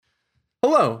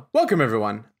Hello, welcome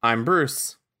everyone. I'm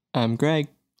Bruce. I'm Greg.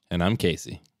 And I'm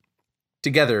Casey.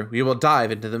 Together, we will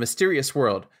dive into the mysterious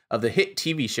world of the hit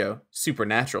TV show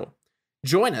Supernatural.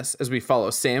 Join us as we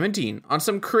follow Sam and Dean on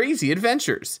some crazy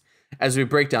adventures as we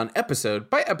break down episode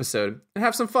by episode and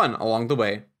have some fun along the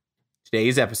way.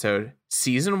 Today's episode,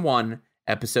 Season 1,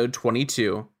 Episode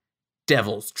 22,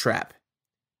 Devil's Trap.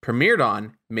 Premiered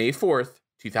on May 4th,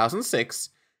 2006,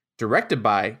 directed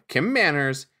by Kim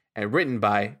Manners, and written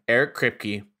by Eric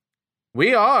Kripke.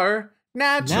 We are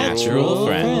Natural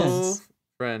Friends.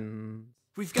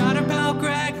 We've got our pal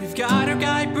Greg, we've got our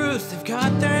guy Bruce, they've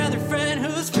got their other friend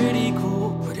who's pretty cool.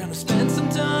 We're gonna spend some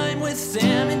time with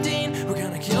Sam and Dean. We're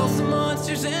gonna kill some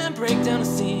monsters and break down a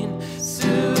scene.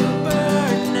 Supernatural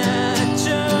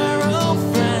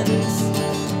friends.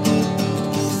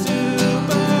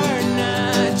 Supernatural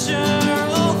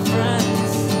friends.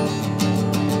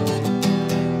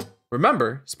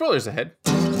 Remember, spoilers ahead.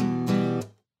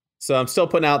 So I'm still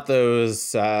putting out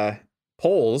those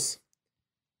polls.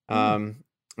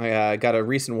 I got a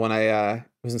recent one. I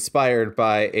was inspired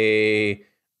by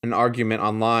an argument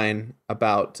online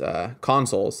about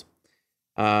consoles.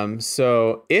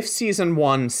 So if season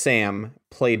 1 Sam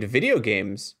played video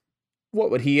games,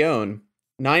 what would he own?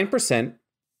 9%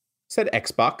 said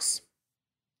Xbox,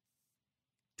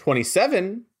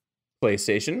 27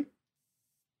 PlayStation,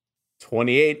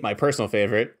 28, my personal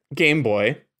favorite, Game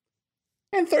Boy,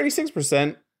 and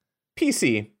 36%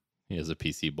 PC. He is a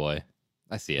PC boy.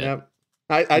 I see it. Yep.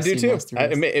 I do too.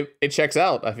 It checks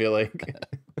out, I feel like.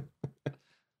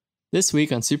 This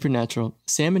week on Supernatural,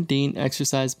 Sam and Dean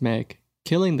exorcise Meg,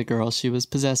 killing the girl she was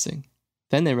possessing.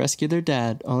 Then they rescue their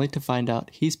dad, only to find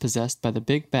out he's possessed by the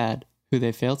big bad, who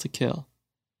they fail to kill.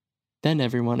 Then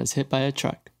everyone is hit by a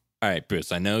truck. All right,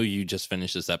 Bruce, I know you just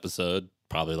finished this episode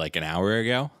probably like an hour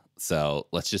ago, so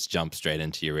let's just jump straight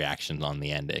into your reaction on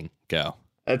the ending. Go.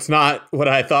 That's not what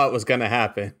I thought was going to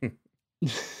happen.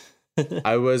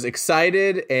 I was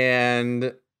excited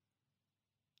and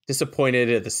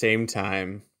disappointed at the same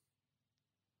time.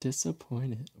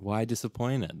 Disappointed. Why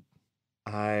disappointed?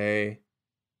 I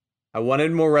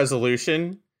wanted more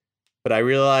resolution, but I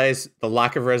realized the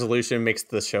lack of resolution makes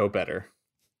the show better.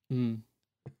 Mm.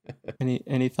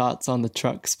 Any thoughts on the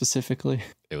truck specifically?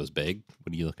 It was big.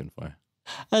 What are you looking for?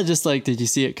 I just did you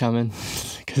see it coming?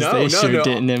 Because No, they sure no.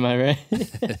 didn't, am I right?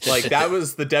 Like, that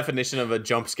was the definition of a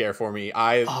jump scare for me.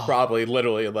 I probably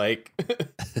literally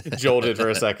jolted for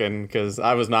a second because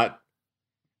I was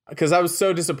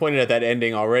so disappointed at that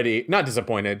ending already. Not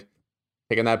disappointed.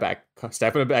 Taking that back.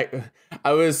 Stepping it back.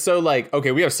 I was so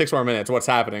okay, we have 6 more minutes. What's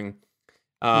happening?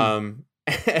 And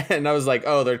I was like,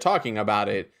 oh, they're talking about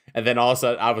it. And then all of a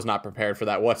sudden, I was not prepared for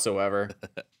that whatsoever.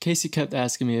 Casey kept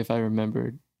asking me if I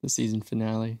remembered the season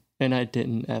finale, and I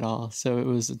didn't at all. So it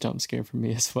was a jump scare for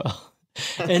me as well.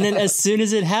 And then as soon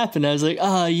as it happened, I was like,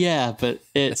 oh, yeah, but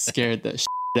it scared the shit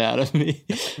out of me.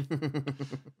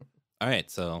 All right,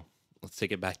 so let's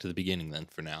take it back to the beginning then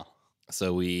for now.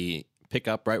 So we pick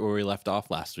up right where we left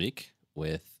off last week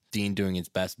with Dean doing his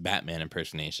best Batman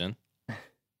impersonation.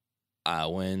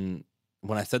 When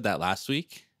I said that last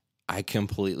week, I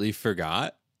completely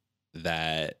forgot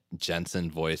that Jensen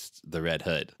voiced the Red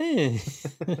Hood.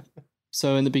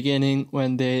 So in the beginning,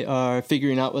 when they are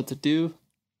figuring out what to do,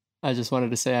 I just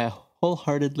wanted to say I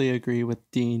wholeheartedly agree with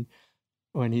Dean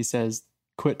when he says,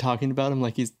 quit talking about him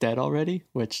like he's dead already,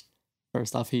 which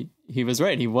first off, he was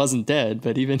right. He wasn't dead,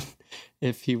 but even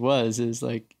if he was, is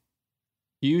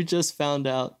you just found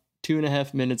out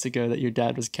 2.5 minutes ago that your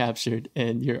dad was captured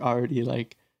and you're already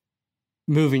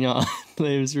moving on.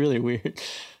 It was really weird.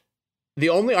 The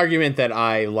only argument that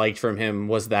I liked from him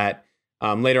was that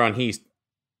later on he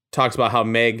talks about how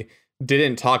Meg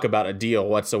didn't talk about a deal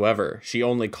whatsoever. She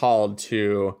only called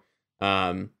to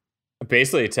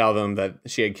basically tell them that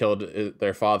she had killed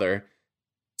their father.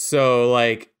 So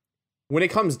when it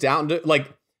comes down to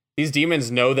these demons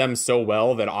know them so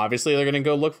well that obviously they're going to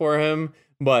go look for him.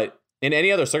 But in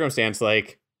any other circumstance,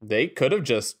 they could have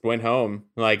just went home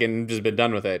and just been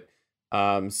done with it.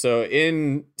 So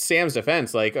in Sam's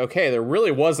defense, okay, there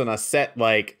really wasn't a set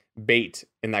bait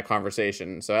in that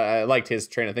conversation. So I liked his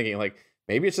train of thinking,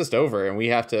 maybe it's just over and we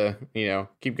have to,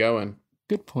 keep going.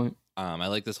 Good point. I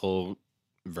like this whole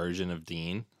version of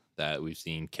Dean that we've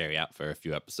seen carry out for a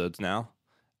few episodes now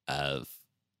of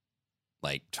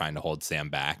trying to hold Sam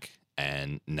back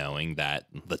and knowing that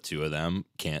the two of them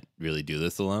can't really do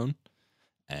this alone.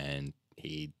 And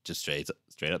he just straight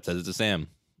up says it to Sam,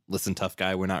 listen, tough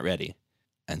guy, we're not ready.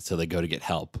 And so they go to get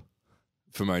help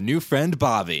from our new friend,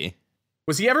 Bobby.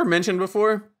 Was he ever mentioned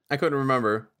before? I couldn't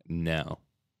remember. No.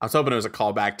 I was hoping it was a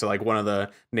callback to one of the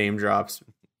name drops.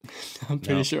 I'm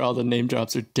pretty No. sure all the name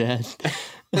drops are dead.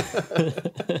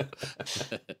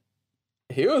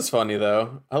 He was funny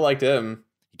though. I liked him.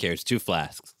 He carries 2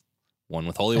 flasks, one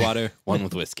with holy water, one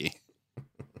with whiskey.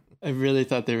 I really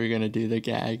thought they were gonna do the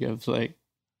gag of like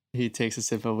he takes a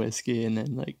sip of whiskey and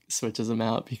then like switches them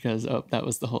out because that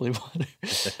was the holy water.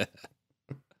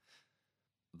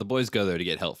 The boys go there to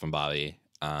get help from Bobby,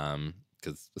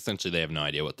 because essentially they have no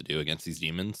idea what to do against these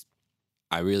demons.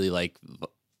 I really like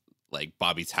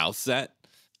Bobby's house set.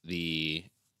 The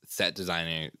set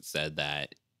designer said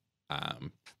that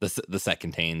the set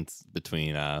contains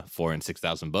between 4,000 and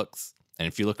 6,000 books, and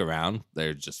if you look around, there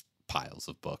are just piles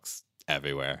of books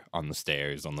everywhere, on the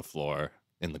stairs, on the floor,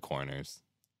 in the corners.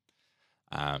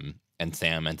 And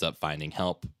Sam ends up finding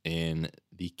help in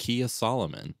the Key of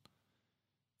Solomon.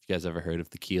 You guys ever heard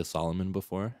of the Key of Solomon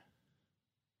before?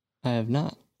 I have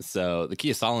not. So the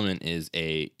Key of Solomon is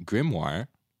a grimoire,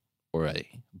 or a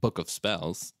book of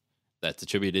spells, that's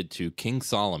attributed to King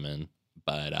Solomon,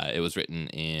 but it was written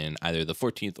in either the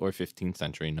 14th or 15th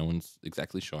century. No one's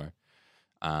exactly sure.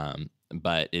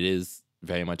 But it is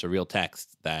very much a real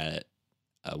text that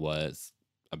was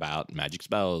about magic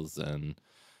spells and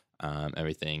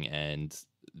everything, and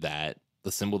that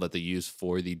the symbol that they use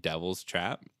for the devil's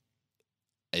trap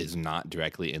is not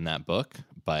directly in that book,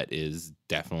 but is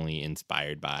definitely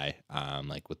inspired by,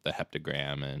 like with the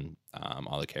heptagram, and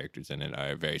all the characters in it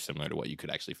are very similar to what you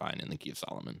could actually find in the Key of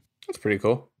Solomon. That's pretty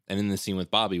cool. And in the scene with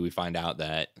Bobby, we find out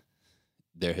that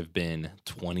there have been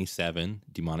 27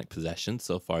 demonic possessions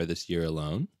so far this year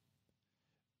alone.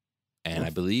 And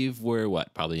I believe we're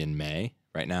probably in May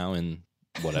right now, in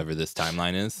whatever this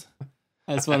timeline is.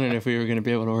 I was wondering if we were going to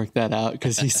be able to work that out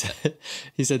because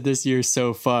he said this year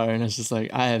so far, and I was just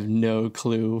like, I have no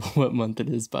clue what month it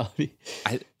is, Bobby.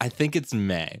 I think it's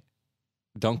May.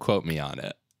 Don't quote me on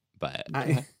it, but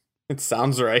It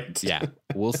sounds right. yeah,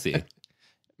 we'll see.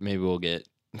 Maybe we'll get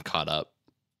caught up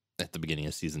at the beginning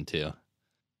of season 2.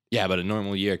 Yeah, but a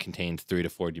normal year contains 3 to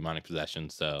 4 demonic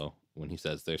possessions. So when he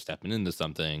says they're stepping into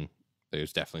something,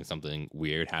 there's definitely something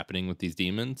weird happening with these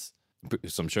demons.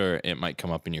 So I'm sure it might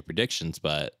come up in your predictions,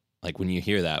 but like when you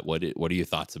hear that, what are your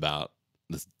thoughts about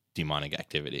this demonic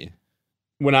activity?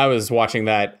 When I was watching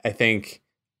that, I think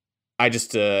I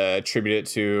just attribute it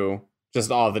to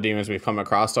just all the demons we've come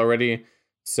across already.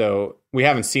 So we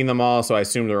haven't seen them all, so I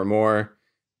assume there were more,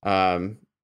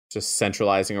 just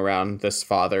centralizing around this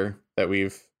father that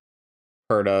we've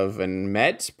heard of and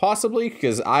met, possibly.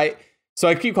 Because I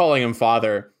keep calling him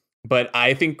father, but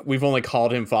I think we've only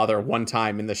called him father one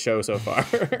time in the show so far.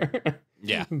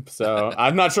 Yeah. So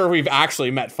I'm not sure we've actually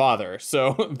met father.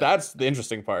 So that's the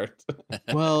interesting part.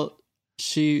 Well,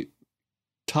 she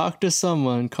talked to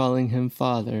someone calling him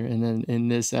father, and then in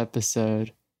this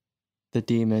episode, the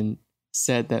demon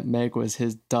said that Meg was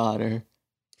his daughter.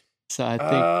 So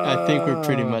I think we're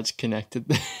pretty much connected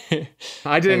there.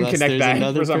 I didn't Unless connect there's that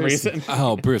another for some person. reason.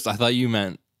 Oh, Bruce, I thought you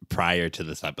meant prior to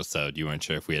this episode. You weren't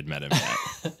sure if we had met him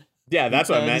yet. Yeah, that's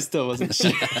what I I meant. still wasn't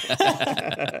sure.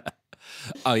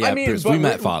 Oh, yeah, I mean, Bruce, but we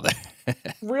met re- father.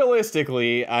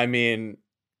 Realistically, I mean,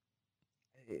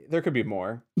 there could be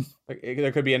more. Like,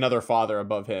 there could be another father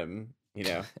above him, you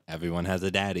know. Everyone has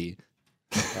a daddy.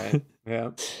 Right?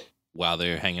 Yeah. While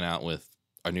they're hanging out with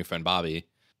our new friend Bobby,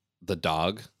 the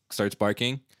dog starts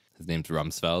barking. His name's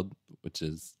Rumsfeld, which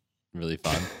is really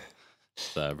fun.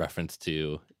 It's a reference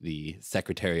to the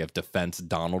Secretary of Defense,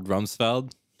 Donald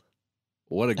Rumsfeld.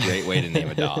 What a great way to name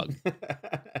a dog.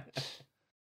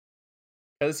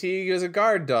 Because he was a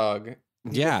guard dog.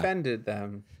 He Yeah. defended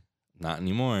them. Not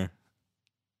anymore.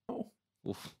 Oh.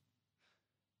 Oof.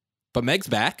 But Meg's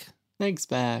back. Meg's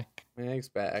back, Meg's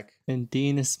back. and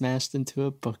Dean is smashed into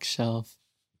a bookshelf.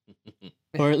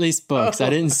 Or at least books. I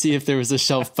didn't see if there was a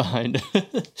shelf behind.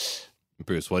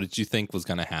 Bruce, what did you think was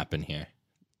going to happen here?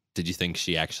 Did you think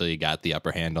she actually got the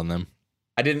upper hand on them?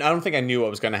 I don't think I knew what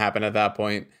was going to happen at that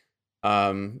point.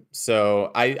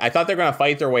 So I thought they're going to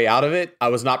fight their way out of it. I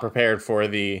was not prepared for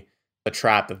the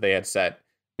trap that they had set,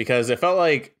 because it felt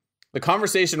like the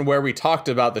conversation where we talked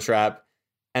about the trap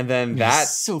and then that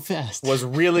so fast was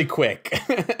really quick.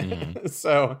 Mhm.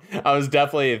 So I was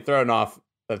definitely thrown off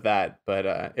of that, but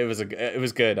it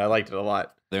was good. I liked it a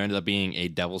lot. There ended up being a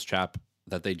devil's trap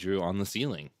that they drew on the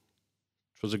ceiling,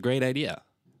 which was a great idea.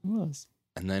 It was.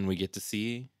 And then we get to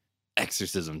see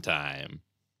exorcism time.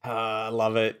 I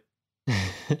love it.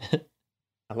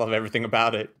 I love everything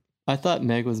about it. I thought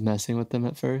Meg was messing with them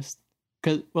at first.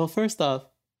 Cause, well, first off,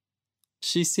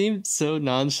 she seemed so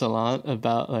nonchalant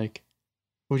about like,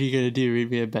 what are you gonna do?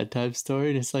 Read me a bedtime story?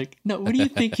 And it's like, no, what do you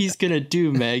think he's gonna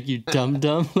do, Meg? You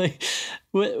dumb? Like,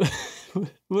 what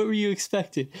were you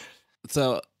expecting?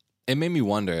 So It made me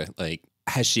wonder, like,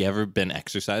 has she ever been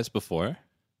exorcised before?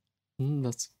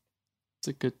 That's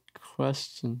a good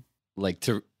question. Like,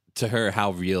 to her,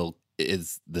 how real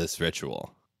is this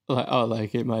ritual?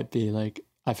 Like it might be like,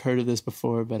 I've heard of this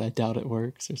before, but I doubt it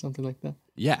works or something like that.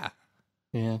 Yeah.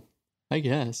 Yeah, I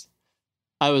guess.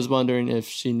 I was wondering if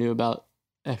she knew about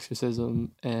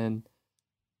exorcism and,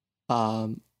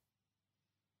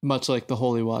 much like the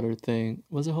holy water thing.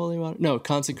 Was it holy water? No,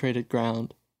 consecrated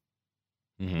ground.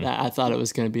 Mhm. I thought it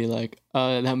was going to be like,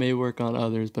 that may work on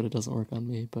others, but it doesn't work on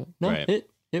me. But no, Right.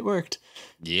 it worked.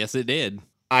 Yes, it did.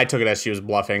 I took it as she was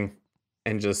bluffing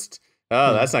and just,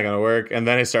 oh, that's not gonna work. And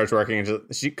then it starts working, and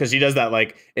because she does that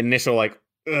like initial like,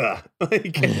 ugh,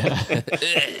 like,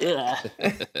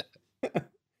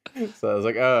 so I was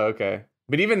like, oh, okay.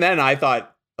 But even then, I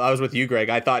thought I was with you, Greg.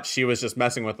 I thought she was just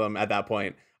messing with them at that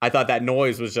point. I thought that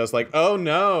noise was just like, oh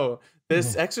no,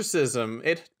 this exorcism,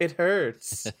 it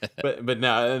hurts. but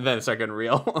no, and then it started getting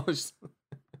real.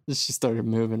 She started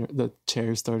moving. The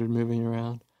chair started moving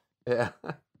around. Yeah.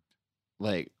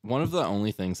 Like, one of the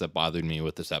only things that bothered me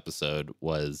with this episode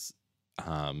was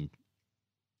Sam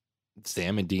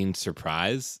and Dean's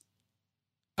surprise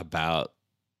about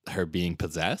her being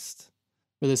possessed.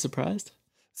 Were they surprised?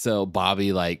 So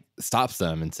Bobby like stops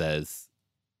them and says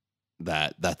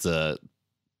that that's a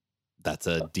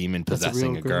demon That's a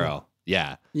possessing real a girl.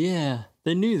 Yeah. Yeah,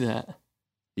 they knew that.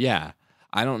 Yeah.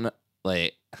 I don't know,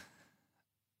 like,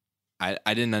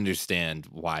 I didn't understand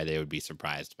why they would be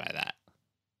surprised by that.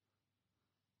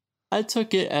 I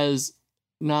took it as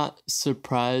not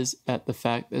surprise at the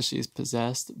fact that she's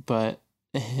possessed, but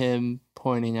him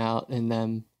pointing out and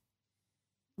them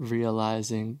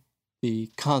realizing the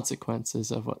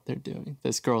consequences of what they're doing.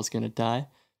 This girl's gonna die.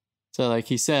 So like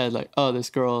he said, like, oh,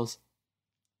 this girl's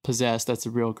possessed, that's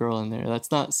a real girl in there. That's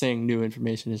not saying new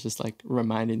information, it's just like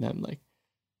reminding them like,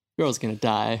 girl's gonna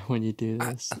die when you do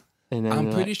this. And then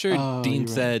I'm pretty like, sure oh, Dean you're right.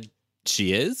 said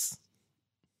she is.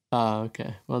 Oh,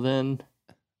 okay. Well then,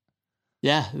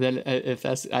 yeah. Then if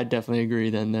that's, I definitely agree.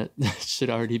 Then that should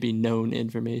already be known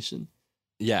information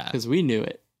Yeah. because we knew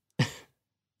it.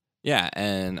 Yeah,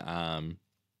 and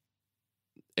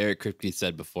Eric Kripke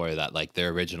said before that like their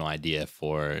original idea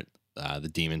for the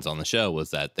demons on the show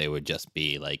was that they would just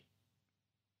be like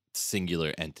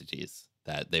singular entities,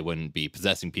 that they wouldn't be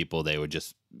possessing people, they would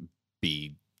just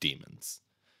be demons.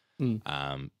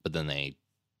 But then they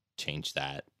changed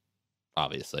that,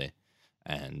 obviously,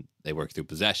 and they work through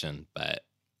possession. But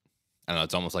I don't know,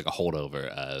 it's almost like a holdover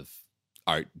of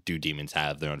do demons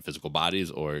have their own physical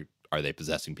bodies, or are they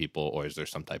possessing people, or is there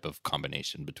some type of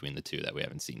combination between the two that we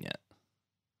haven't seen yet?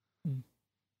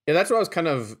 Yeah, that's what I was kind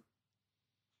of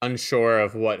unsure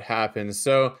of what happens.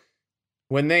 So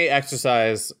when they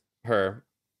exercise her,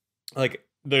 like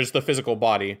there's the physical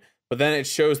body, but then it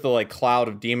shows the like cloud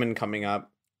of demon coming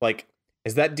up. Like,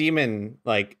 is that demon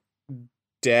like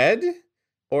dead,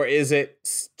 or is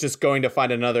it just going to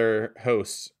find another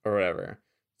host or whatever?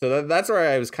 So that's where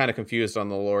I was kind of confused on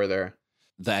the lore there.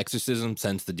 The exorcism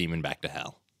sends the demon back to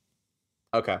hell.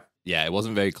 Okay. Yeah, it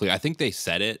wasn't very clear. I think they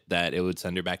said it that it would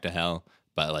send her back to hell,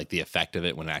 but like the effect of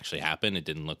it when it actually happened, it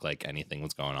didn't look like anything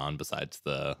was going on besides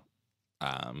the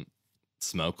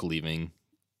smoke leaving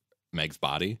Meg's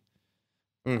body.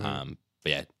 Mm-hmm.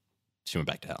 But yeah, she went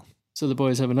back to hell. So the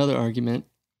boys have another argument,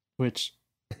 which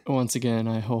once again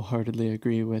I wholeheartedly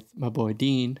agree with my boy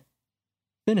Dean.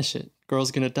 Finish it.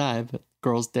 Girl's gonna die, but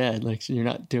girl's dead. Like you're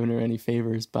not doing her any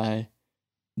favors by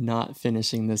not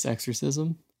finishing this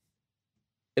exorcism.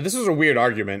 This was a weird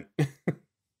argument.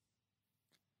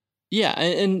 Yeah,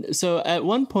 and so at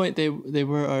one point they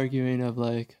were arguing of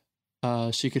like,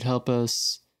 she could help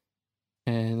us,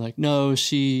 and like, no,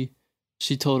 she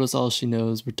told us all she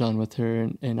knows. We're done with her,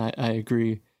 and I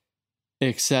agree,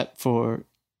 except for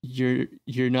you're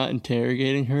not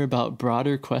interrogating her about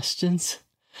broader questions.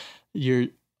 You're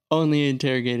only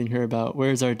interrogating her about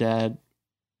where's our dad,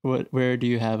 where do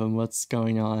you have him, what's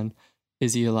going on,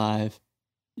 is he alive?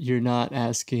 You're not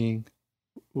asking,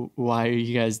 why are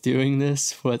you guys doing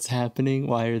this? What's happening?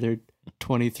 Why are there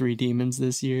 23 demons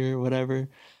this year or whatever?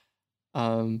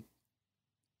 So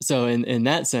in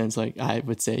that sense, like I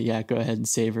would say, yeah, go ahead and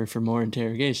save her for more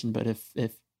interrogation. But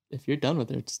if you're done with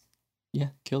her, just, yeah,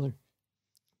 kill her.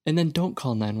 And then don't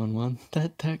call 911.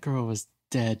 That girl was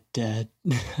dead.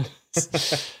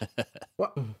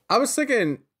 Well, I was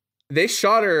thinking they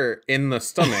shot her in the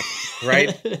stomach,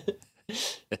 right?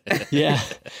 Yeah.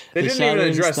 They didn't even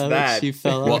address that. She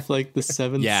fell off like the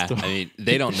seventh Yeah, story. I mean,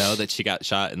 they don't know that she got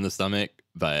shot in the stomach,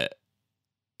 but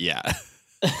yeah.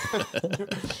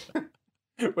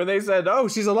 When they said, "Oh,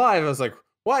 she's alive," I was like,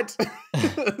 "What?"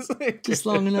 It's like- Just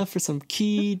long enough for some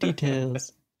key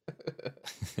details.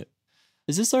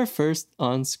 Is this our first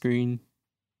on-screen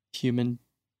human?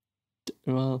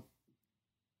 Well,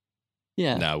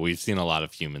 yeah. No, we've seen a lot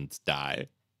of humans die,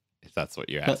 if that's what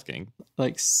you're asking.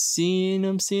 Like seen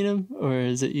him, or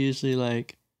is it usually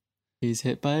like he's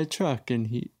hit by a truck and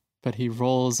he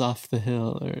rolls off the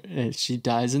hill, or she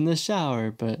dies in the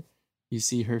shower, but you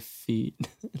see her feet?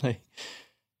 Like,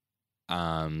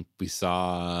 we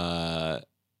saw.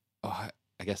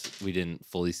 I guess we didn't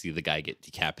fully see the guy get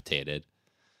decapitated.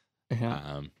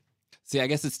 yeah. See, I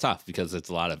guess it's tough because it's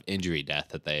a lot of injury death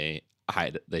that they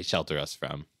shelter us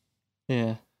from.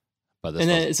 Yeah. But this And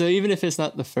then, so even if it's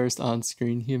not the first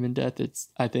on-screen human death,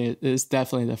 I think it's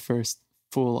definitely the first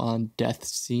full-on death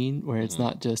scene where it's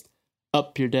not just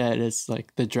up, you're dead. It's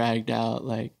like the dragged out,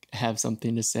 like have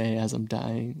something to say as I'm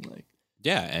dying. Like,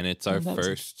 yeah, and it's our that's-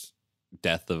 first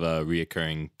death of a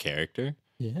reoccurring character.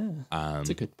 yeah, that's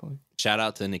a good point. Shout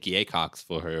out to Nikki Acox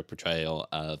for her portrayal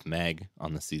of Meg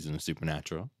on the season of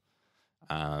Supernatural.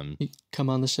 You come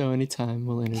on the show anytime.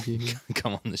 We'll interview you.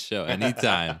 Come on the show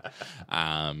anytime.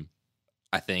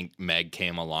 I think Meg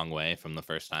came a long way from the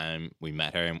first time we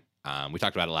met her. We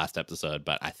talked about it last episode,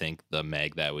 but I think the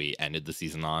Meg that we ended the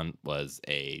season on was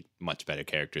a much better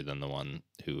character than the one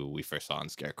who we first saw in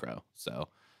Scarecrow. So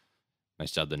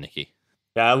nice job to Nikki.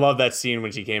 Yeah, I love that scene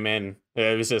when she came in.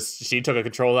 It was just, she took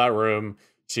control of that room.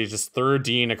 She just threw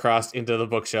Dean across into the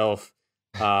bookshelf,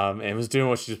 and was doing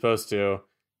what she was supposed to.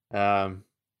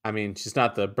 I mean, she's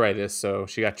not the brightest, so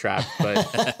she got trapped,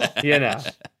 but you know,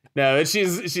 no,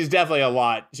 she's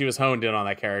definitely she was honed in on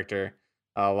that character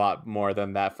a lot more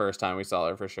than that first time we saw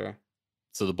her, for sure.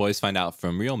 So the boys find out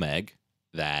from real Meg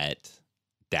that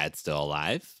Dad's still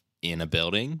alive in a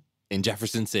building in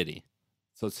Jefferson City.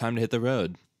 So it's time to hit the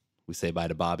road. We say bye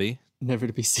to Bobby. Never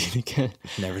to be seen again.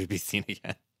 Never to be seen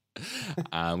again.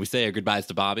 We say our goodbyes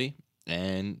to Bobby,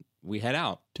 and we head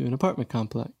out. To an apartment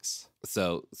complex.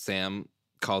 So Sam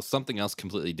calls something else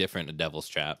completely different a devil's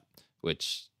trap,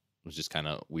 which was just kind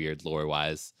of weird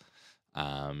lore-wise.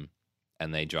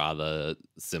 And they draw the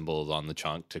symbols on the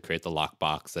trunk to create the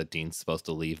lockbox that Dean's supposed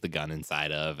to leave the gun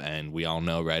inside of, and we all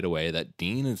know right away that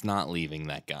Dean is not leaving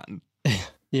that gun.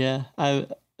 Yeah, I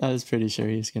was pretty sure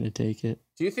he was going to take it.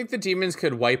 Do you think the demons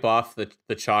could wipe off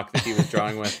the chalk that he was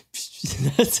drawing with?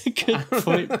 That's a good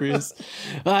point, Bruce.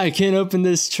 I can't open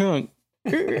this trunk.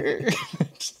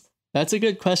 That's a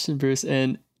good question, Bruce,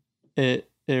 and it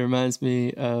reminds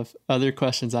me of other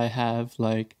questions I have,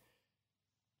 like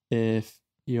if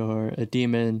you're a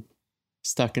demon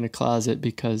stuck in a closet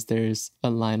because there's a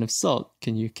line of salt,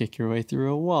 can you kick your way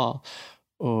through a wall?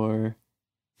 Or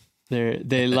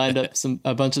they lined up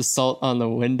a bunch of salt on the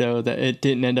window that it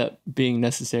didn't end up being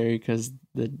necessary because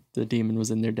the demon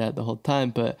was in their dad the whole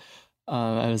time, but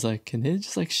I was like, can they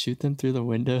just like shoot them through the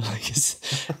window? Like,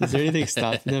 is there anything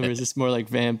stopping them, or is this more like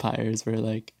vampires where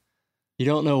like you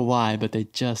don't know why, but they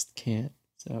just can't?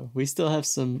 So we still have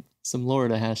some lore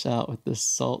to hash out with this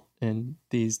salt and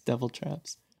these devil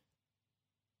traps.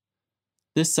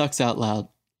 This sucks out loud.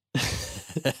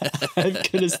 I'm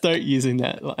gonna start using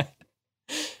that line.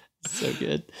 So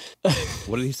good.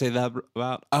 What did he say that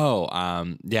about? Oh,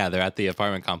 yeah, they're at the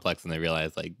apartment complex and they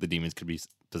realize like the demons could be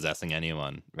possessing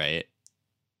anyone, right?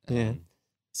 Yeah.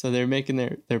 So they're making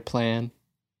their plan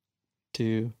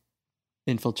to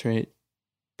infiltrate,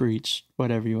 breach,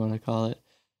 whatever you want to call it.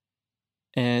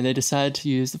 And they decide to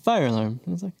use the fire alarm.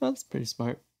 I was like, oh, that's pretty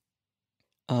smart.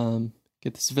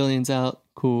 Get the civilians out,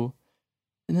 cool.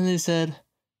 And then they said,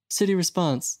 city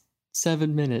response,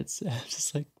 7 minutes. I was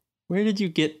just like, where did you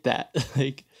get that?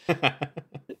 Like,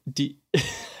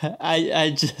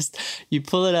 I just, you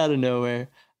pull it out of nowhere.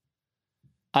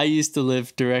 I used to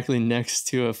live directly next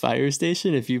to a fire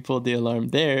station. If you pulled the alarm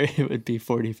there, it would be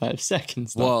 45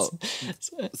 seconds. Well,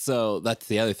 so that's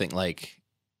the other thing. Like,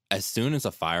 as soon as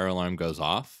a fire alarm goes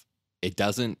off, it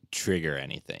doesn't trigger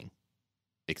anything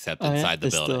except inside the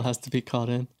building. It still has to be called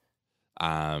in.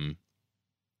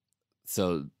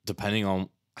 So depending on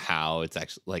how it's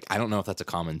actually, like, I don't know if that's a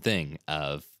common thing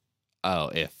of,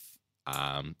 if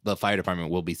the fire department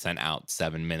will be sent out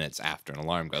 7 minutes after an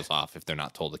alarm goes off if they're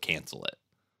not told to cancel it.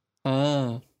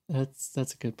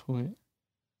 That's a good point.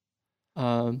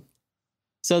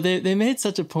 So they made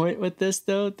such a point with this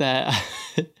though that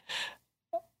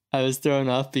I was thrown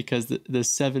off because the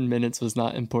 7 minutes was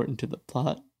not important to the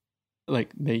plot.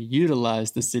 Like, they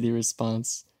utilized the city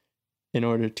response in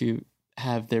order to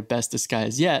have their best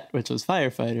disguise yet, which was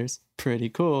firefighters. Pretty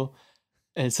cool.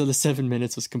 And so the 7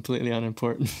 minutes was completely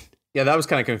unimportant. Yeah, that was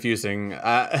kind of confusing.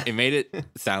 It made it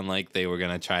sound like they were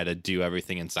going to try to do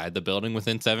everything inside the building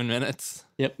within 7 minutes.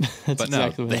 Yep. That's but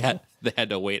exactly no, what they had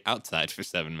to wait outside for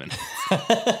 7 minutes.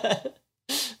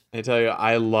 I tell you,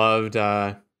 I loved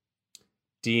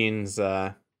Dean's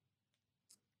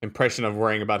impression of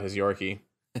worrying about his Yorkie,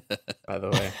 by the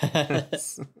way.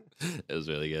 It was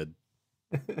really good.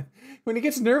 When he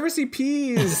gets nervous, he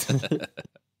pees.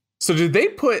 So did they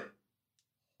put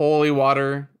holy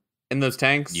water in those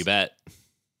tanks? You bet.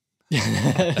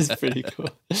 That is pretty cool.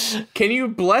 Can you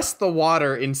bless the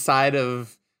water inside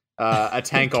of a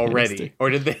tank already? Or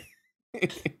did they...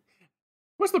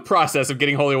 What's the process of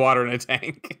getting holy water in a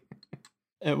tank?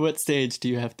 At what stage do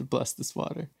you have to bless this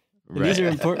water? And Right. these are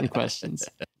important questions.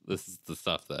 This is the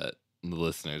stuff that the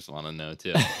listeners want to know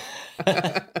too.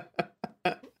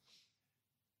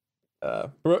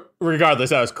 Regardless,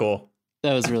 that was cool.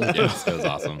 That was really Yeah, good. it was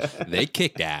awesome. They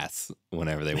kicked ass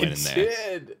whenever they went in there.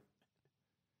 Did.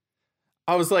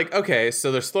 I was like, okay,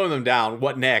 so they're slowing them down.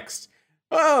 What next?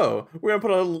 Oh, we're gonna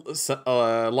put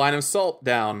a line of salt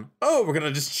down. Oh, we're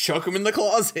gonna just chuck them in the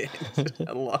closet.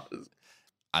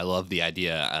 I love the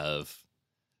idea of,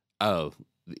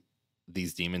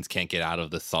 these demons can't get out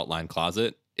of the salt line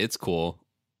closet. It's cool.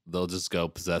 They'll just go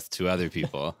possess 2 other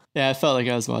people. Yeah, I felt like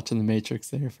I was watching The Matrix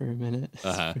there for a minute. It's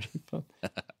pretty fun.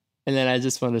 And then I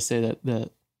just want to say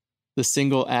that the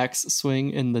single axe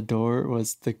swing in the door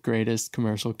was the greatest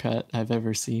commercial cut I've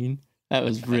ever seen. That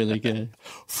was really good.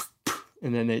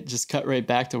 And then it just cut right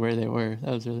back to where they were.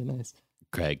 That was really nice.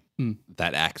 Craig, Mm.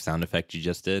 that axe sound effect you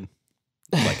just did,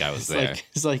 like I was there.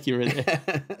 It's like you were there.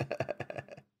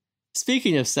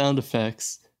 Speaking of sound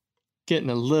effects, getting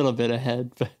a little bit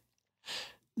ahead, but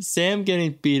Sam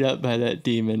getting beat up by that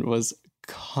demon was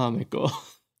comical.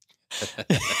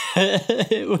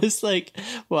 It was like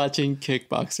watching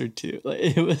Kickboxer 2. Like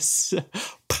it was so...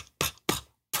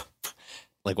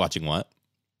 Like watching what?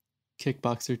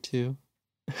 Kickboxer 2.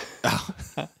 Oh.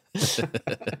 I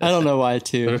don't know why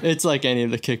 2. It's like any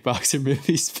of the Kickboxer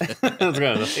movies.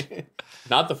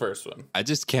 Not the first one. I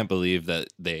just can't believe that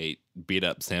they beat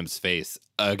up Sam's face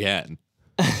again.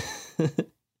 I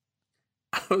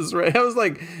was right. I was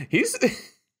like, he's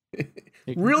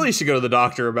really should go to the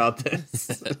doctor about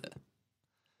this.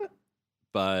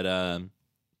 But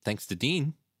thanks to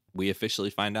Dean, we officially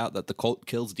find out that the cult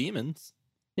kills demons.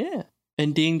 Yeah.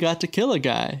 And Dean got to kill a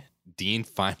guy. Dean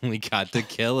finally got to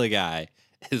kill a guy.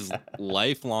 His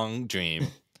lifelong dream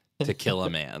to kill a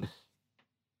man.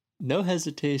 No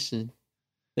hesitation.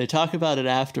 They talk about it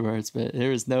afterwards, but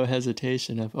there was no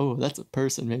hesitation of, oh, that's a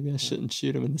person. Maybe I shouldn't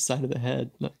shoot him in the side of the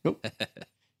head. No, nope.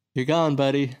 You're gone,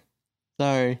 buddy.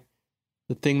 Sorry.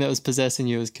 The thing that was possessing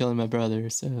you was killing my brother,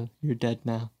 so you're dead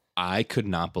now. I could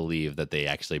not believe that they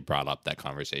actually brought up that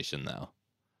conversation, though.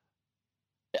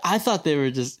 I thought they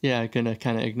were just, gonna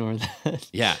kind of ignore that.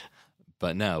 Yeah.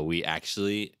 But no, we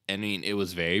actually, I mean, it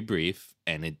was very brief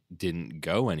and it didn't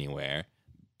go anywhere.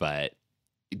 But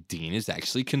Dean is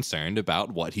actually concerned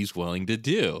about what he's willing to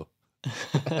do.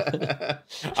 I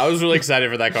was really excited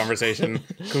for that conversation.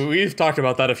 'Cause we've talked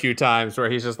about that a few times where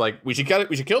he's just like, we should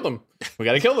kill them. We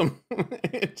got to kill them.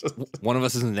 One of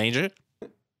us is in danger.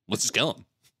 Let's just kill him.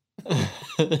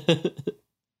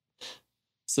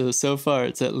 So far,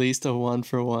 it's at least a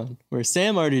 1-for-1. Where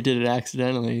Sam already did it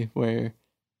accidentally, where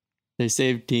they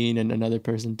saved Dean and another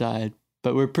person died.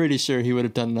 But we're pretty sure he would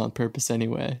have done it on purpose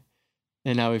anyway.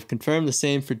 And now we've confirmed the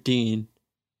same for Dean,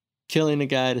 killing a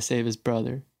guy to save his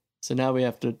brother. So now we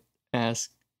have to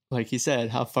ask, like he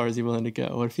said, how far is he willing to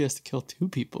go? What if he has to kill 2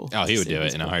 people? Oh, he to would save do it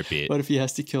his in a brother? heartbeat. What if he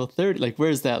has to kill 30? Like,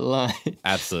 where's that line?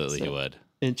 Absolutely, So- he would.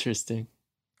 Interesting.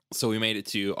 So we made it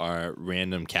to our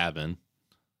random cabin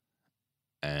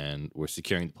and we're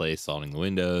securing the place, salting the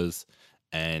windows,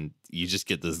 and you just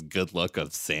get this good look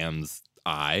of Sam's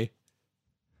eye.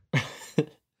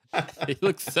 He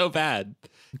looks so bad.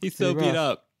 He's so Pretty beat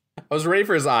rough. up. I was ready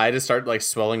for his eye to start like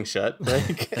swelling shut.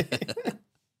 Like,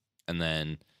 And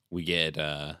then we get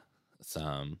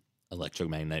some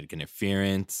electromagnetic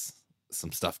interference,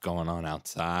 some stuff going on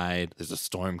outside. There's a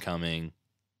storm coming.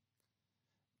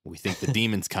 We think the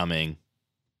demon's coming,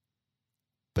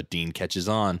 but Dean catches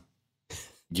on.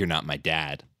 You're not my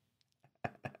dad.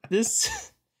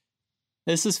 This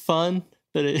is fun,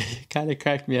 but it kind of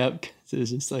cracked me up because it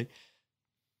was just like,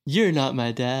 you're not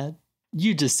my dad.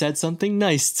 You just said something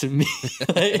nice to me.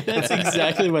 Like, that's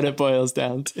exactly what it boils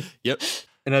down to. Yep.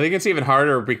 and I think it's even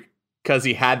harder because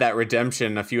he had that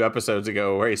redemption a few episodes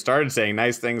ago where he started saying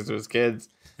nice things to his kids.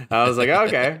 I was like,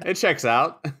 okay, it checks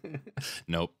out.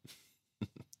 Nope.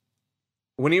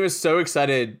 When he was so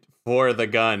excited for the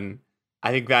gun,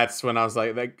 I think that's when I was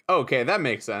like, okay, that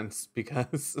makes sense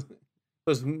because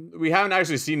we haven't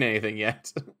actually seen anything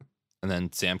yet. And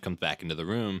then Sam comes back into the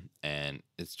room and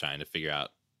is trying to figure out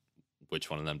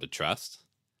which one of them to trust.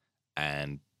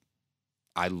 And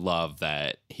I love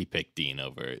that he picked Dean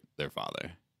over their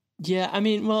father. Yeah, I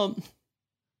mean, well,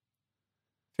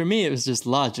 for me, it was just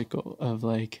logical of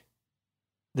like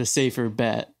the safer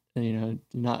bet, you know,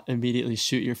 not immediately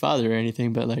shoot your father or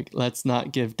anything, but like, let's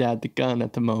not give dad the gun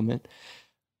at the moment.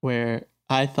 Where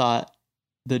I thought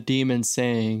the demon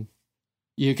saying,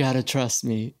 "You gotta trust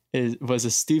me," was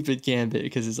a stupid gambit,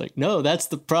 because it's like, no, that's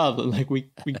the problem. Like, we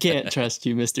can't trust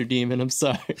you, Mr. Demon. I'm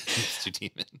sorry. Mr.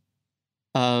 Demon.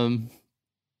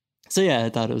 So yeah, I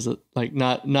thought it was like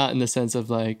not in the sense of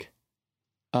like,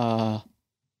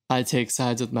 I take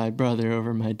sides with my brother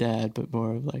over my dad, but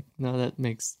more of like, no, that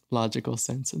makes logical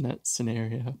sense in that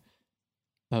scenario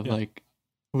of like,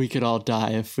 we could all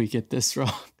die if we get this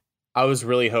wrong. I was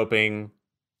really hoping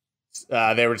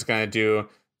they were just going to do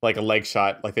like a leg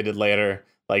shot like they did later,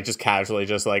 like just casually,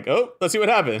 just like, oh, let's see what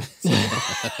happens.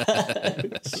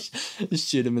 Just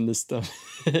shoot him in the stomach.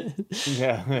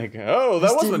 Yeah, like, oh,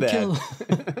 that was my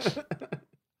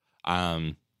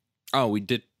dad. Oh, we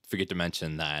did forget to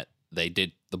mention that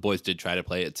the boys did try to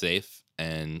play it safe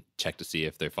and check to see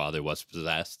if their father was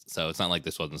possessed. So it's not like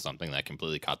this wasn't something that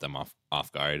completely caught them off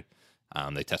guard.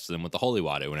 They tested him with the holy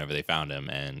water whenever they found him,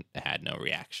 and it had no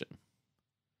reaction.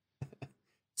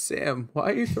 Sam,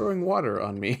 why are you throwing water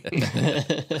on me?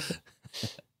 It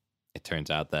turns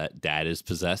out that dad is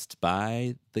possessed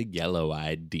by the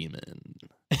yellow-eyed demon.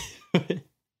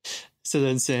 So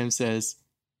then Sam says,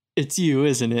 "It's you,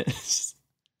 isn't it?"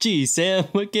 Gee, Sam,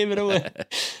 what gave it away?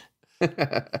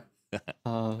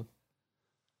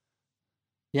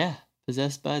 Yeah,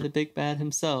 possessed by the big bad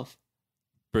himself.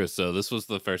 Bruce, so this was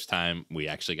the first time we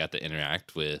actually got to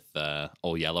interact with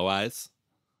old Yellow Eyes.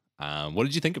 What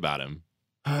did you think about him?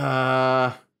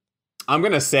 I'm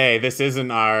gonna say this isn't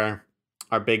our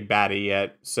big baddie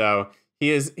yet, so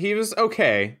he was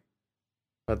okay,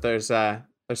 but there's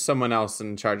someone else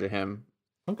in charge of him.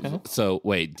 Okay. So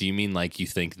wait, do you mean like you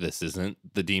think this isn't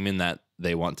the demon that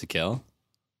they want to kill?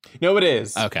 No, it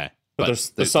is. Okay,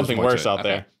 but there's something more to worse it. out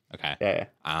there. Okay. Yeah.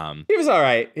 He was all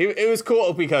right. It was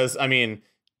cool because, I mean,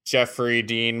 Jeffrey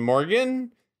Dean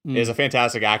Morgan is a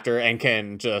fantastic actor and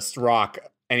can just rock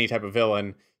any type of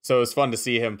villain. So it was fun to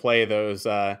see him play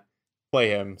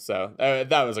him. So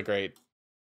that was a great.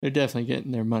 They're definitely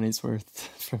getting their money's worth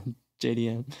from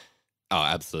JDM. Oh,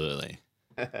 absolutely.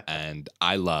 And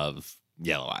I love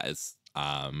Yellow Eyes.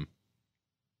 I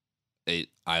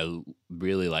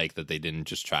really like that they didn't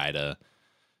just try to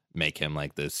make him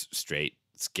like this straight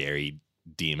scary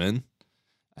demon,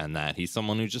 and that he's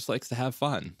someone who just likes to have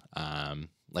fun.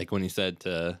 Like when he said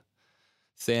to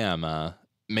Sam,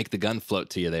 make the gun float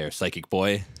to you there, psychic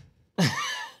boy.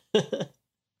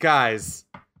 Guys,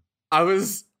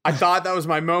 I thought that was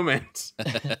my moment.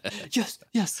 Yes.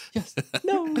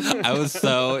 No. I was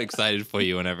so excited for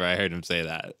you whenever I heard him say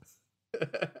that. I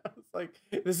was like,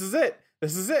 this is it.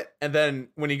 And then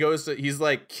when he's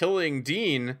like killing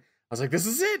Dean, I was like, this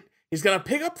is it. He's gonna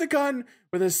pick up the gun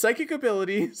with his psychic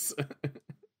abilities.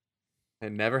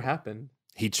 It never happened.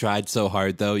 He tried so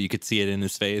hard, though. You could see it in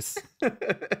his face.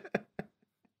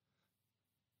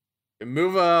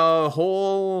 Move a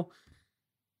whole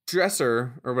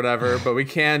dresser or whatever, but we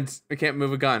can't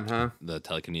move a gun, huh? The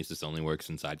telekinesis only works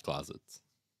inside closets.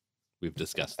 We've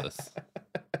discussed this.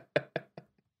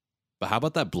 But how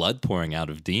about that blood pouring out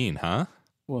of Dean, huh?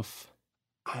 Woof.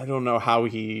 I don't know how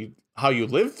you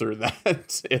lived through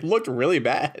that. It looked really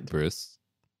bad. Bruce,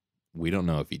 we don't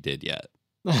know if he did yet.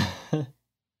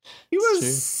 He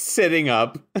was sitting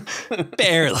up.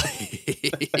 Barely.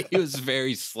 He was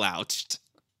very slouched.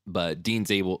 But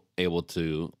Dean's able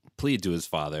to plead to his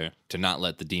father to not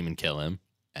let the demon kill him.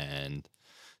 And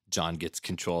John gets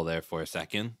control there for a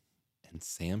second. And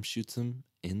Sam shoots him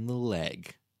in the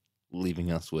leg,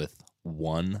 leaving us with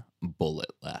one bullet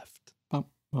left. Oh.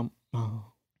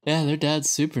 Yeah, their dad's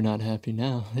super not happy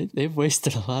now. They've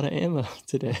wasted a lot of ammo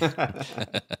today.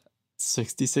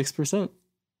 66%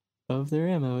 of their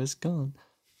ammo is gone.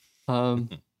 I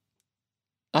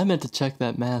meant to check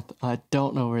that math. I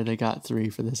don't know where they got 3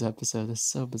 for this episode. It's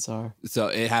so bizarre. So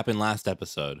it happened last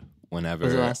episode. Whenever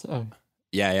Was it last? Oh.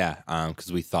 Yeah.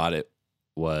 Because we thought it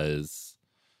was.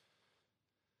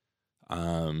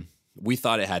 We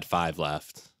thought it had 5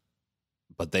 left,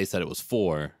 but they said it was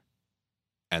 4,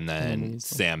 and then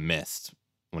Sam missed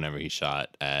whenever he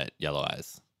shot at Yellow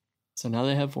Eyes. So now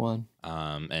they have 1.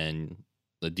 And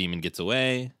the demon gets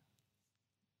away.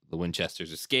 The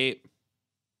Winchesters escape.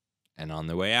 And on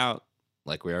their way out,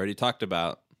 like we already talked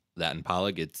about, that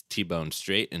Impala gets T-boned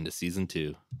straight into season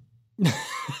 2.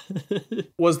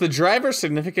 Was the driver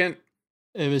significant?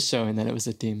 It was showing that it was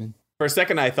a demon. For a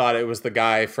second, I thought it was the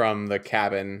guy from the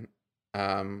cabin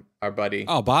our buddy.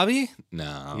 Oh, Bobby?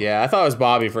 No. Yeah, I thought it was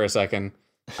Bobby for a second.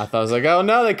 I thought I was like, oh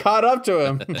no, they caught up to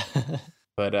him.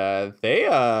 But they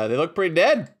look pretty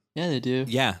dead. Yeah, they do.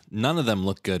 Yeah, none of them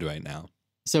look good right now.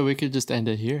 So we could just end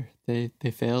it here. They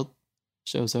failed.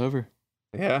 Show's over.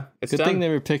 Yeah, it's Good done. thing they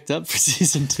were picked up for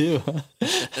season 2.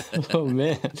 Oh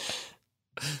man.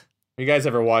 You guys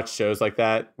ever watch shows like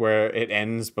that where it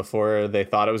ends before they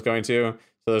thought it was going to?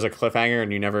 So there's a cliffhanger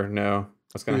and you never know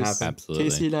what's going to Bruce, happen. Absolutely.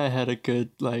 Casey and I had a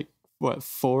good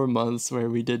 4 months where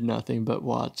we did nothing but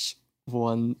watch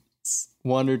one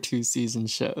or two season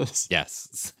shows.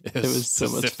 Yes. It was so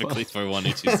much specifically fun. for 1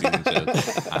 or 2 season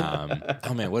shows.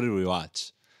 Oh man, what did we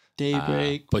watch?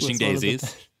 Daybreak. Pushing was one of the Daisies.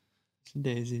 best. Pushing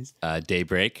Daisies.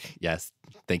 Daybreak. Yes.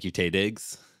 Thank you, Tay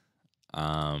Diggs.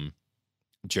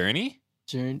 Journey?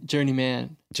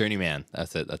 Journeyman. Journeyman.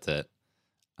 That's it.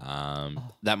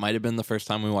 That might have been the first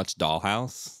time we watched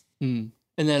Dollhouse. And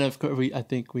then of course I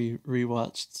think we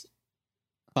rewatched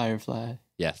Firefly.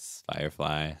 Yes,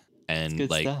 Firefly. And good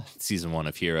like stuff. season 1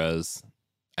 of Heroes.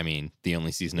 I mean, the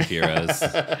only season of Heroes.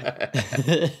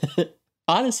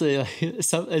 Honestly,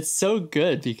 it's so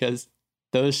good because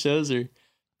those shows are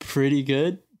pretty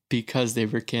good because they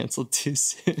were canceled too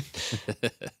soon.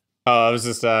 Oh, I was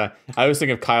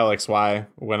thinking of Kyle XY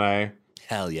when I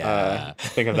Hell yeah.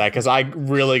 think of that because I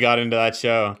really got into that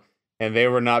show and they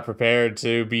were not prepared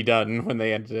to be done when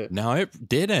they ended it. No, it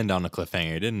did end on a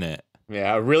cliffhanger, didn't it?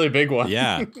 Yeah, a really big one.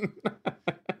 Yeah.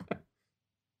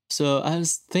 So I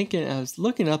was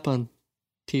looking up on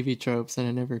TV tropes and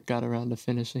I never got around to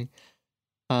finishing.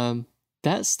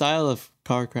 That style of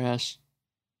car crash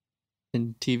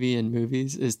in TV and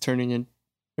movies is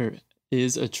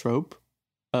is a trope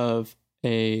of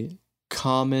a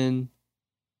common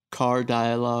car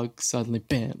dialogue suddenly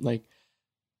bam.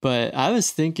 But I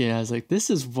was like, this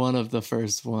is one of the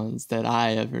first ones that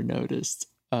I ever noticed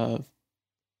of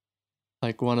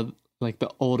one of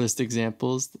the oldest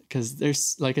examples, because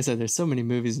there's, like I said, there's so many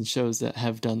movies and shows that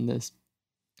have done this.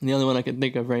 And the only one I can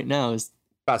think of right now is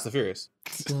Fast and Furious.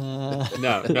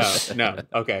 No.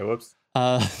 Okay, whoops.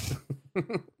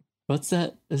 What's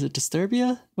that? Is it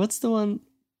Disturbia? What's the one?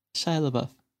 Shia LaBeouf.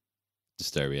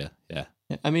 Disturbia. Yeah.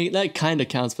 I mean, that kind of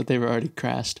counts, but they were already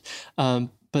crashed.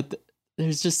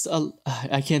 There's just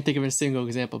I can't think of a single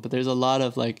example, but there's a lot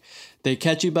of they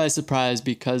catch you by surprise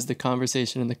because the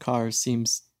conversation in the car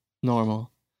seems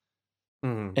normal.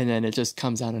 Mhm. And then it just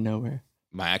comes out of nowhere.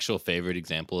 My actual favorite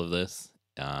example of this,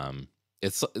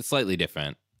 it's slightly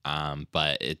different,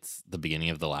 but it's the beginning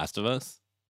of The Last of Us,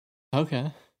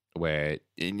 Okay. where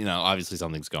obviously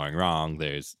something's going wrong.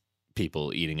 There's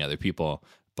people eating other people,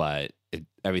 but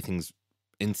everything's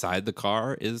inside the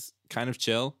car is kind of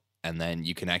chill, and then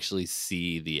you can actually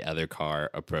see the other car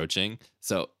approaching.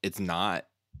 So it's not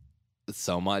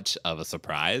so much of a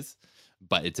surprise,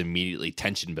 but it's immediately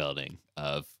tension building.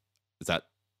 Of is that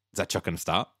truck gonna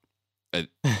stop? Are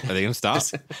they gonna stop?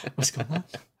 What's going on?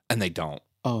 And they don't.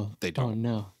 Oh, They don't. Oh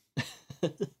no.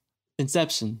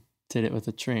 Inception did it with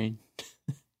a train.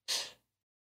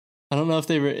 I don't know if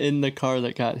they were in the car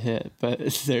that got hit, but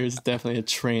there's definitely a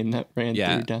train that ran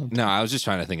Yeah. through down. No, I was just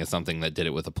trying to think of something that did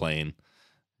it with a plane.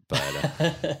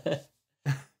 But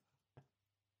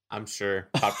I'm sure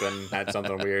Top Gun had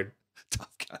something weird. Top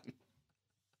Gun.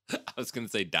 I was gonna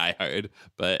say Die Hard,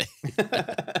 but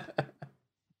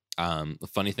the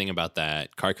funny thing about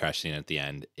that car crash scene at the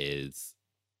end is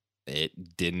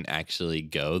it didn't actually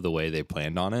go the way they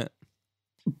planned on it.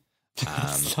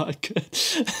 It's not good.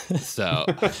 So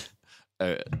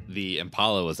the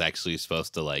Impala was actually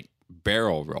supposed to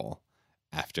barrel roll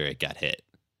after it got hit,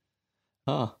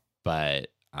 Oh, but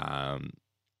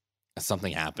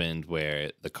something happened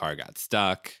where the car got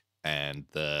stuck and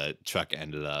the truck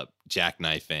ended up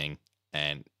jackknifing,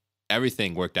 and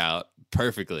everything worked out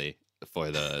perfectly for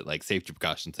the safety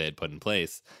precautions they had put in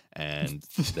place. And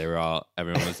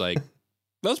everyone was like,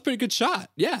 that was a pretty good shot.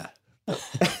 Yeah,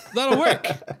 that'll work.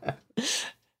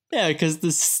 yeah, because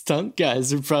the stunt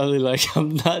guys are probably like,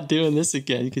 I'm not doing this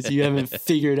again because you haven't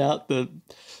figured out the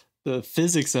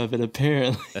physics of it,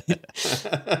 apparently.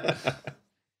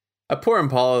 A poor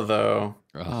Impala, though.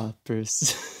 Ugh, Oh,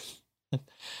 Bruce.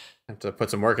 Have to put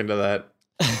some work into that.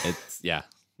 it's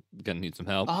gonna need some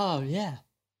help. Oh, yeah.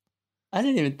 I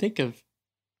didn't even think of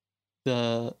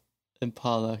the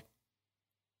Impala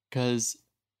because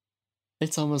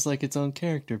it's almost like its own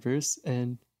character, Bruce,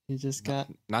 and he just got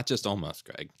Not just almost,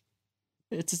 Greg.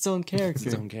 it's its own character.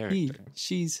 its own character.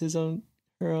 She's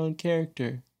her own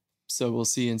character. So we'll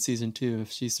see in season 2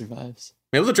 if she survives.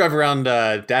 Maybe to drive around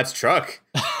Dad's truck.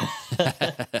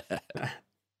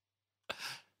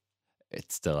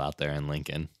 It's still out there in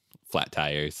Lincoln. Flat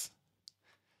tires.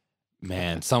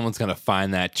 Man, someone's gonna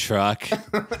find that truck.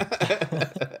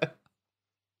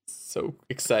 So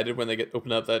excited when they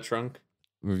open up that trunk.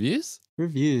 Reviews?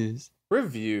 Reviews.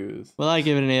 Reviews. Well, I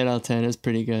give it an 8 out of 10. It's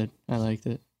pretty good. I liked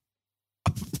it.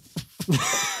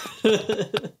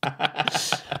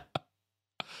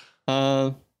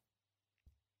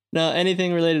 Now,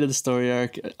 anything related to the story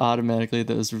arc, automatically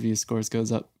those review scores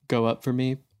go up for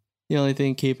me. The only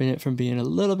thing keeping it from being a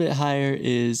little bit higher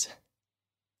is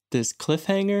this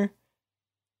cliffhanger.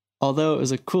 Although it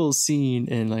was a cool scene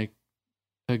and like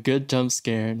a good jump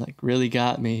scare and like really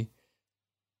got me.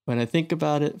 When I think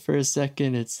about it for a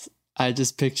second, I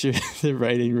just picture the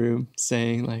writing room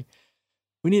saying like,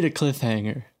 we need a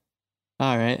cliffhanger.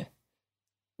 All right,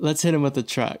 let's hit him with a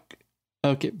truck.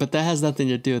 Okay, but that has nothing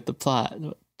to do with the plot.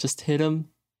 Just hit him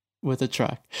with a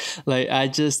truck. Like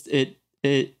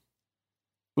it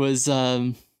was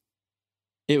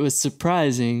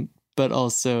surprising, but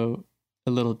also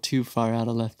a little too far out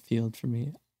of left field for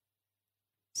me.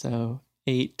 So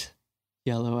 8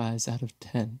 yellow eyes out of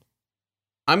 10.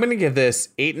 I'm gonna give this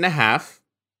 8.5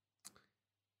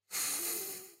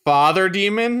 father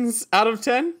demons out of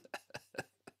 10.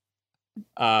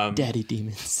 Daddy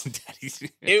demons.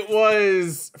 It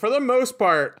was, for the most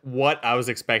part, what I was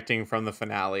expecting from the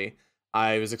finale.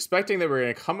 I was expecting that we're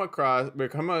gonna come across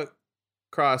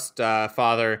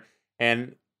father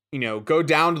and go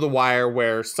down to the wire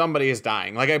where somebody is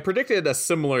dying. Like I predicted a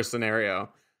similar scenario.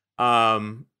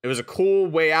 It was a cool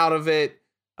way out of it.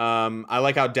 I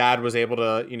like how dad was able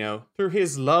to, through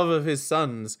his love of his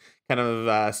sons, kind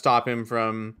of stop him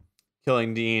from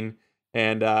killing Dean.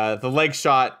 And the leg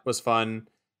shot was fun.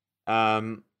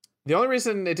 The only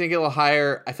reason it didn't get a little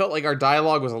higher, I felt like our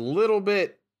dialogue was a little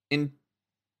bit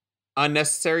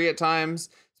unnecessary at times,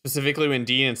 specifically when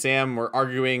Dean and Sam were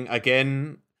arguing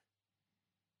again.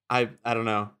 I don't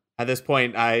know. At this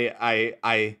point,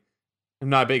 I am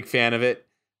not a big fan of it.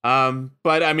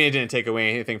 But I mean, it didn't take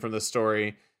away anything from the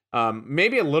story.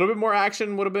 Maybe a little bit more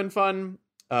action would have been fun.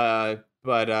 But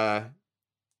I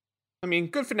mean,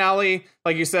 good finale.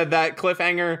 Like you said, that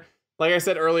cliffhanger, like I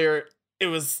said earlier, it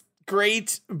was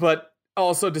great, but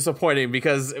also disappointing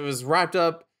because it was wrapped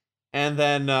up. And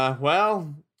then,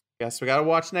 guess we got to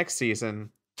watch next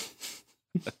season.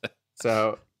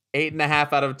 So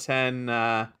 8.5 out of 10,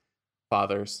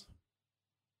 fathers.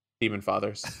 Demon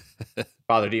fathers.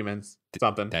 Father demons.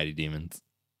 Something. Daddy demons.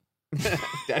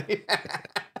 Daddy.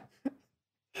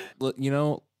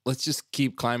 Well, let's just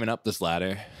keep climbing up this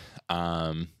ladder.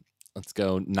 Let's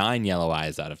go 9 yellow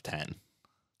eyes out of 10.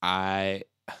 I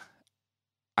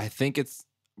think it's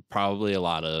probably a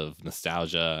lot of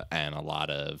nostalgia and a lot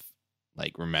of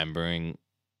like remembering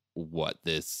what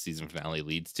this season finale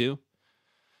leads to.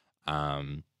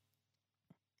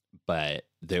 But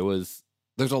there's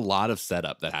a lot of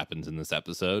setup that happens in this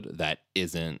episode that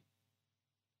isn't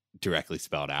directly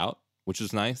spelled out, which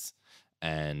is nice.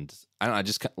 And I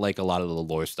just like a lot of the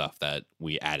lore stuff that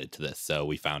we added to this. So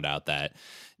we found out that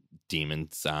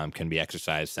demons can be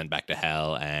exorcised, sent back to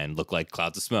hell, and look like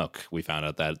clouds of smoke. We found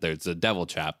out that there's a devil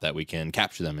trap that we can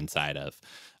capture them inside of.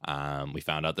 We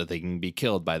found out that they can be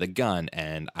killed by the gun,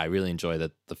 and I really enjoy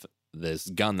that this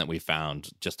gun that we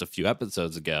found just a few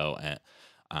episodes ago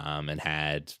and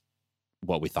had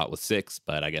what we thought was 6,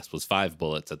 but I guess was 5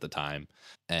 bullets at the time.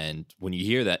 And when you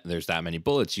hear that there's that many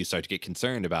bullets, you start to get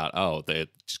concerned about, they're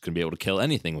just going to be able to kill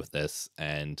anything with this.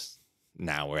 And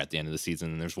now we're at the end of the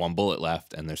season and there's 1 bullet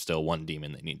left and there's still 1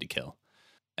 demon they need to kill.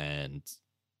 And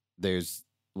was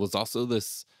also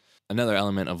another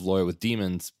element of lore with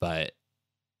demons, but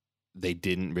they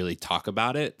didn't really talk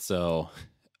about it. So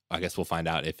I guess we'll find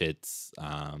out if it's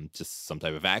just some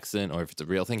type of accident or if it's a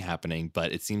real thing happening.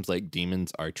 But it seems like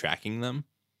demons are tracking them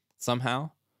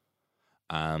somehow.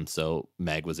 So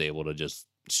Meg was able to just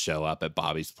show up at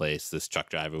Bobby's place. This truck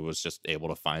driver was just able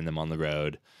to find them on the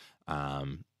road.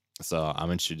 So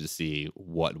I'm interested to see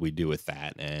what we do with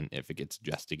that and if it gets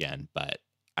addressed again. But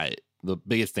the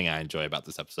biggest thing I enjoy about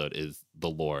this episode is the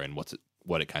lore and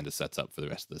what it kind of sets up for the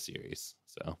rest of the series.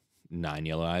 So 9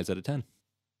 yellow eyes out of 10.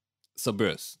 So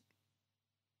Bruce,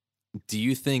 do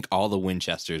you think all the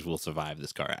Winchesters will survive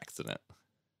this car accident?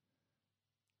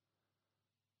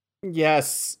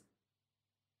 Yes.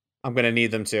 I'm going to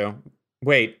need them to.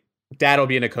 Wait, Dad'll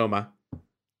be in a coma.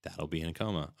 Dad'll be in a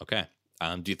coma. Okay.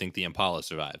 Do you think the Impala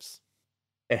survives?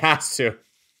 It has to.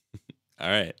 All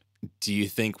right. Do you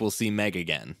think we'll see Meg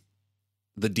again?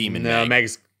 The demon No, Meg.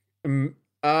 Meg's... I'm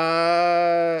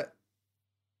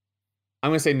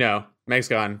going to say no. Meg's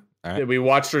gone. All right. We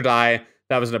watched her die.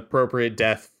 That was an appropriate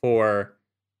death for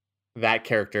that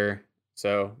character.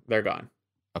 So they're gone.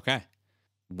 Okay.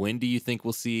 When do you think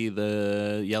we'll see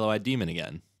the yellow-eyed demon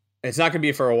again? it's not going to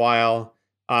be for a while.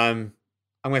 I'm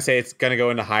going to say it's going to go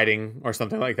into hiding or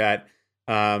something like that.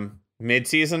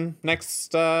 Mid-season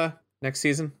next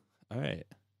season. All right.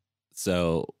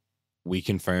 So we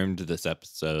confirmed this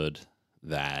episode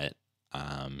that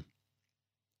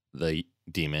the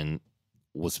demon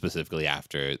was specifically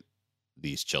after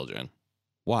these children.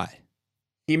 Why?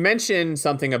 He mentioned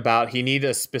something about he needed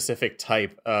a specific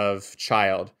type of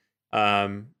child.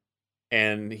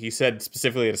 And he said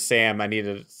specifically to Sam, I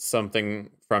needed something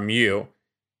from you.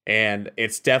 And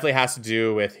it's definitely has to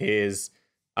do with his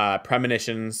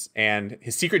premonitions and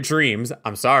his secret dreams.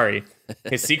 I'm sorry.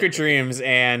 His secret dreams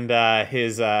and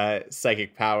his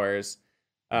psychic powers.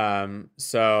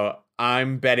 So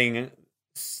I'm betting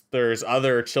there's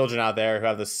other children out there who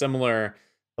have the similar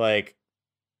like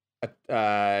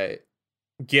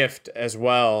gift as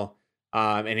well.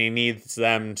 And he needs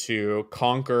them to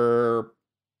conquer,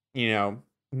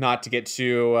 not to get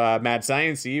too mad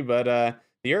science-y, but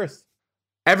the Earth.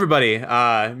 Everybody,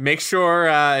 make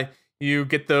sure you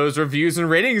get those reviews and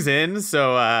ratings in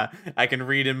so I can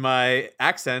read in my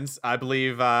accents. I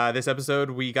believe this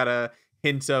episode we got a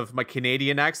hint of my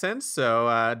Canadian accent,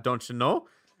 so don't you know?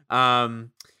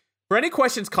 For any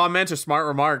questions, comments, or smart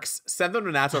remarks, send them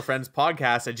to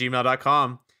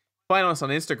naturalfriendspodcast@gmail.com. Find us on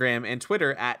Instagram and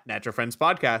Twitter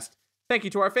 @naturalfriendspodcast. Thank you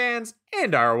to our fans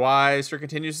and our wives for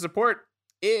continued support.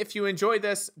 If you enjoyed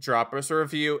this, drop us a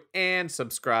review and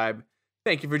subscribe.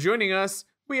 Thank you for joining us.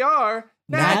 We are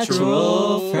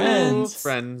Natural Friends.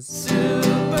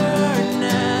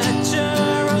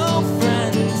 Supernatural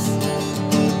friends.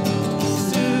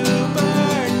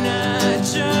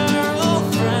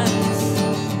 Supernatural friends.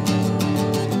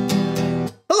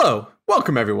 Hello,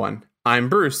 welcome everyone. I'm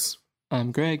Bruce.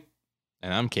 I'm Greg.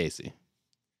 And I'm Casey.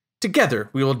 Together,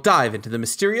 we will dive into the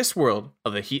mysterious world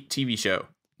of the Heat TV show.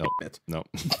 Nope.